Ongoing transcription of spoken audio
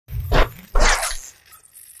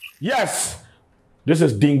Yes, this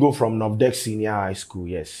is Dingo from Novdex Senior High School.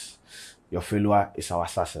 Yes, your failure is our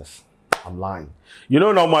success. I'm lying. You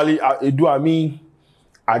know, normally, I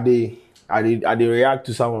react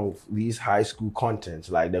to some of these high school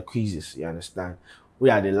contents, like the quizzes. You understand?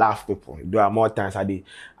 We are the laugh people. There are more times I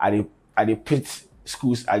pit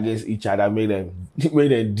schools against each other, make them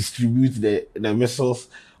distribute the missiles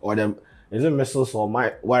or them. Is it missiles or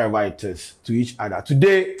whatever it is to each other?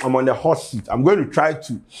 Today, I'm on the hot seat. I'm going to try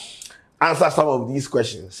to answer some of these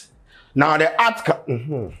questions. Now, the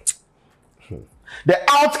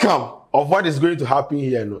outcome of what is going to happen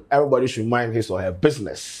here, everybody should mind his or her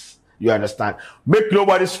business. You understand? Make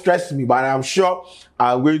nobody stress me, but I'm sure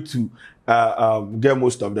I'm going to get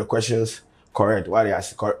most of the questions correct. What they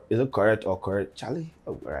ask, is it correct or correct? Charlie?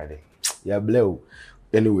 Oh, where are they? Yeah, blue.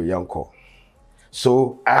 Anyway, young call.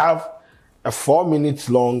 So I have a 4 minutes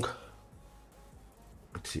long.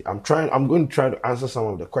 Let's see. I'm going to try to answer some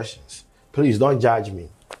of the questions. Please don't judge me.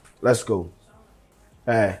 Let's go.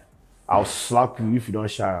 I'll slap you if you don't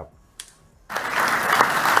shut up.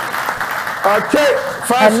 Okay.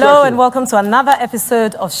 Hello and welcome to another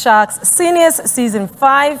episode of Sharks Seniors Season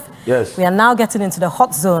 5. Yes. We are now getting into the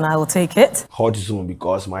hot zone. I will take it. Hot zone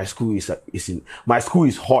because my school is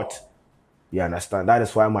hot. You understand? That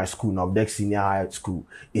is why my school, Novdex Senior High School,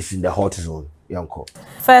 is in the hot zone.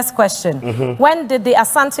 First question. When did the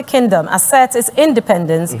Asante Kingdom assert its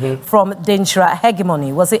independence from Denchira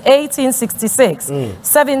hegemony? Was it 1866,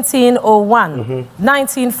 1701,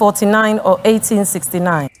 1949, or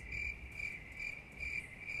 1869?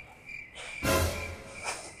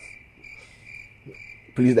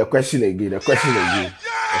 Please, the question again.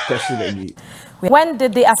 When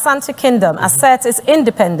did the Asante Kingdom assert its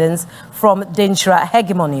independence from Denchira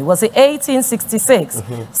hegemony? Was it 1866,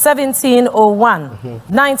 1701,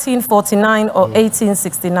 1949, or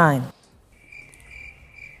 1869?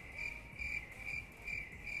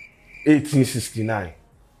 1869.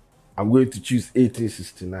 I'm going to choose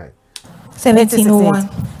 1869. 1701.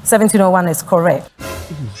 1701 is correct.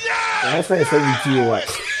 The answer is 1701.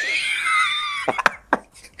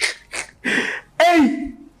 Hey!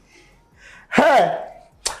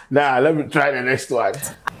 Now, let me try the next one.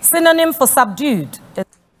 Synonym for subdued.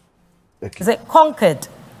 Is it conquered,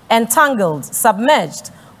 entangled,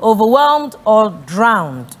 submerged, overwhelmed, or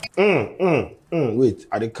drowned? Wait,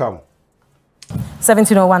 I did come.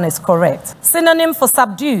 1701 is correct. Synonym for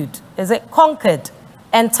subdued. Is it conquered,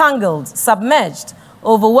 entangled, submerged,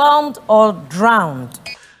 overwhelmed, or drowned?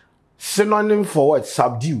 Synonym for what?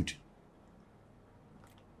 Subdued.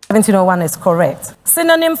 1701 is correct.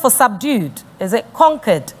 Synonym for subdued. Is it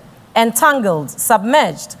conquered, entangled,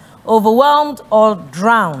 submerged, overwhelmed, or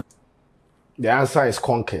drowned? The answer is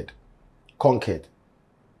conquered. Conquered.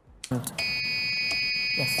 Yes.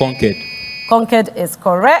 Conquered. Conquered is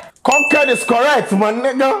correct. Conquered is correct, my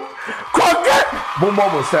nigga. Conquered. Boom,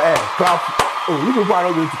 boom, say, hey, clap. Oh, you people are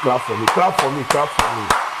not going to clap for me. Clap for me. Clap for me.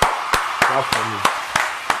 Clap for me.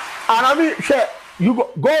 And I mean, shit, you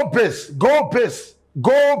go base. Go base.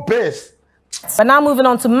 Go base. We're now moving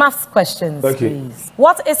on to maths questions, please.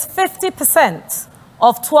 What is 50%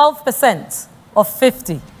 of 12% of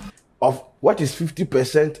 50? What is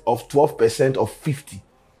 50% of 12% of 50?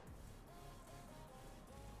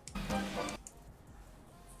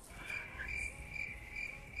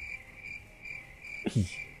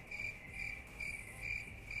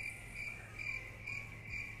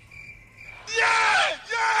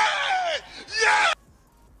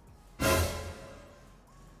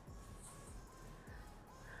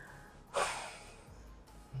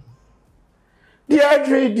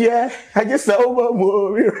 Dear, I just saw one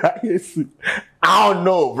movie, right? I don't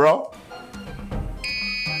know, bro.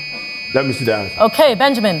 Let me see the answer. Okay,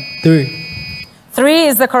 Benjamin. 3. 3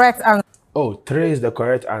 is the correct answer. Oh, 3 is the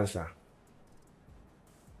correct answer.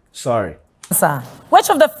 Sorry. Which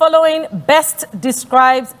of the following best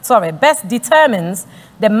determines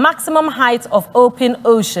the maximum height of open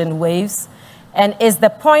ocean waves and is the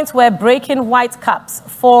point where breaking white caps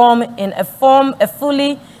form a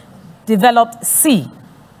fully developed sea?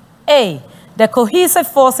 A. The cohesive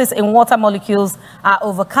forces in water molecules are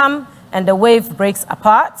overcome and the wave breaks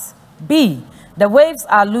apart. B. The waves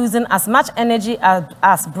are losing as much energy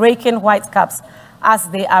as breaking white caps as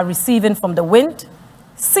they are receiving from the wind.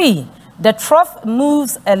 C. The trough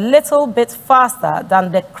moves a little bit faster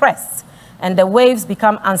than the crest and the waves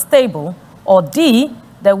become unstable. Or D.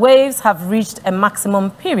 The waves have reached a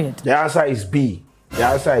maximum period. The answer is B. The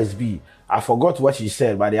answer is B. I forgot what she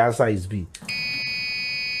said, but the answer is B.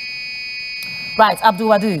 Right, Abdul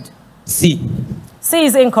Wadud. C. C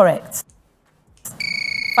is incorrect.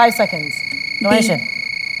 5 seconds. Donation.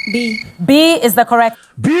 B. B is the correct.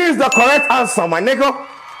 B is the correct answer, my nigga.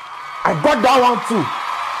 I got that one too.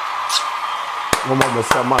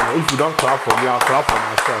 Man, if you don't clap for me, I'll clap for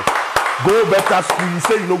myself. Go better school. You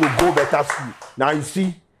say you know we'll go better school. Now you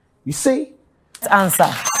see?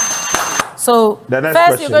 Answer. So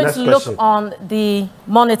first you're going to look on the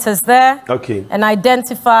monitors there. Okay. And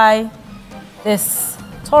identify this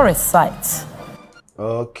tourist site.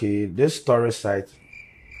 Okay, this tourist site.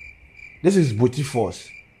 This is Booty Force.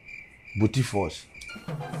 Booty Force.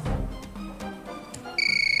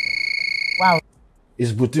 Wow.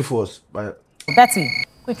 It's Booty Force. But Betty,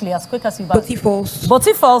 quickly, as quick as you can. Booty Falls.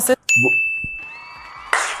 Booty Falls.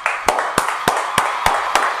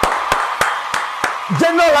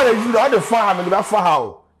 General, you know the farm and the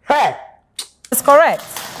farm. Hey, It's correct.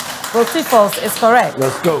 Booty Falls is correct.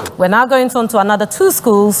 let's go. We're now going on to another 2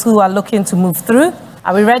 schools who are looking to move through.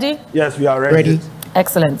 Are we ready? Yes, we are ready.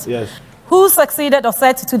 Excellent. Yes. Who succeeded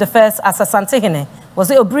Osei the first as a Santehene? Was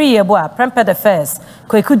it Obri Yeboah, Prempeh the first,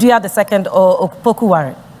 Kwekudia the second, or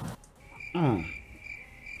Opokuware?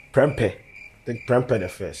 Prempeh. I think Prempeh the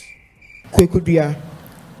first. Kwekudia.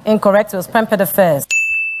 Incorrect. It was Prempeh the first.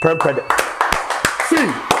 Prempeh the...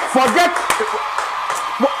 See, forget...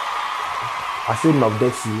 I said not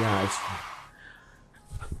that senior high school.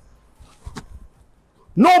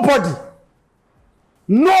 Nobody.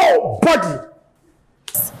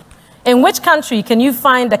 In which country can you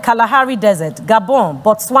find the Kalahari Desert? Gabon,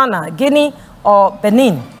 Botswana, Guinea, or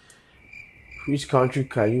Benin? Which country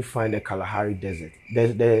can you find the Kalahari Desert?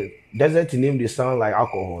 The desert name they sound like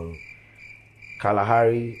alcohol.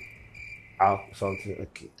 Kalahari, something.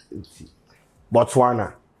 Okay, let's see.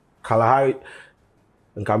 Botswana, Kalahari,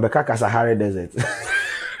 and Kambeka Sahara Desert.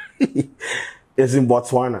 It's in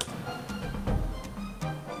Botswana.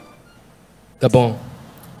 Gabon.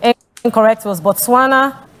 Incorrect. It was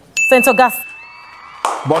Botswana. St. Augustine.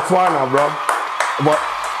 Botswana, bro.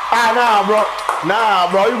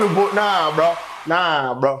 Nah, bro. You be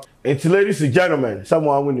nah, bro. It's ladies and gentlemen.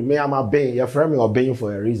 Someone when me I'm a bang. You're framing or bang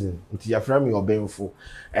for a reason. It's you're framing or bang for.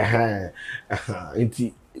 It's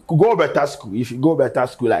go better school. If you go better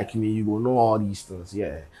school like me, you will know all these things.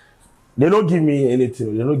 Yeah. They don't give me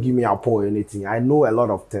anything. They don't give me a point or anything. I know a lot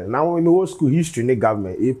of things. Now in the whole school history, the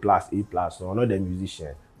government A+. So I'm not the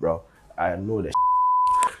musician, bro. I know the.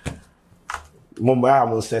 I'm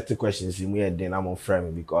on certain questions in me and then I'm on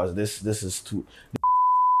framing because this is too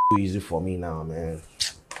easy for me now, man.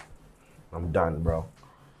 I'm done, bro.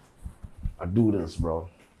 I do this, bro.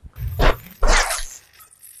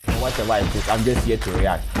 Whatever it is, I'm just here to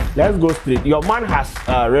react. Let's go straight. Your man has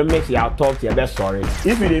remix. I'll talk to you. Best sorry. If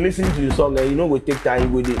you didn't listen to the song, then you know we take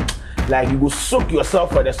time. You go like you go soak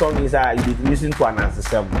yourself for the song inside. You did listen to an answer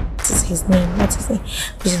 7. What is his name? What is it?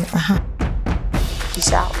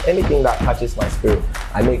 Anything that touches my spirit,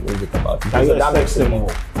 I make music about it. So that makes it more.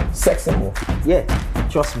 Sex and more. Yeah,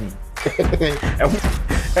 trust me.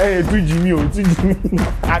 Hey, Jimmy.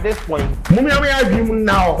 At this point,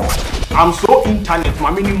 now. I'm so internet,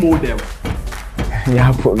 my mini modem.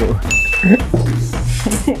 Yeah, bro.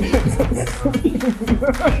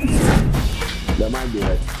 That might be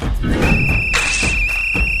right.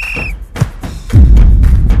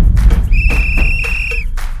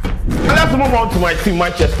 Let's move on to my team,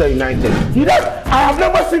 Manchester United. You know, I have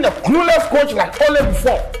never seen a clueless coach like Ole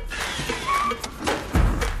before.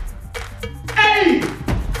 Hey!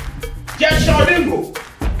 Jeshodingo,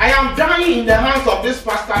 I am dying in the hands of this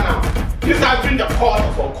pastor now. This has been the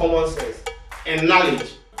cause of common sense and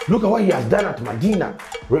knowledge. Look at what he has done at Medina.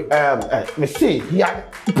 Let's see, he had...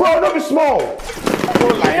 Bro, don't be small.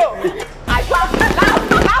 I can't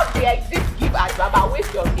now they exist. Give us, Baba,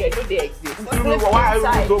 waste your care. No, they exist. Why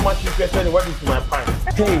are you so much interested in what is my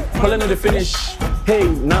pants? Hey, calling on the finish. Hey,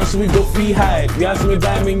 now so we go free hide. We ask me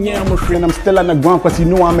diamond, yeah, I'm a free. And I'm still on the ground cause you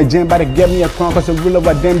know I'm a gem, but they get me a crown cause the real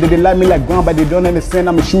over them. They like me like ground, but they don't understand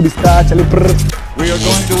I'm a shooting star. We are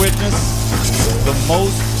going to witness the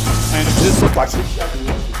most anticipated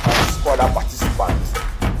Squad participants.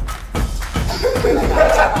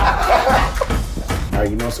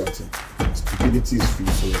 You know something? Stupidity is free,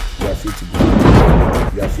 so you are free to go.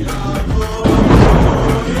 You are free to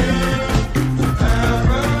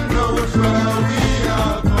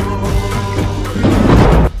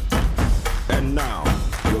and now,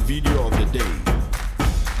 your video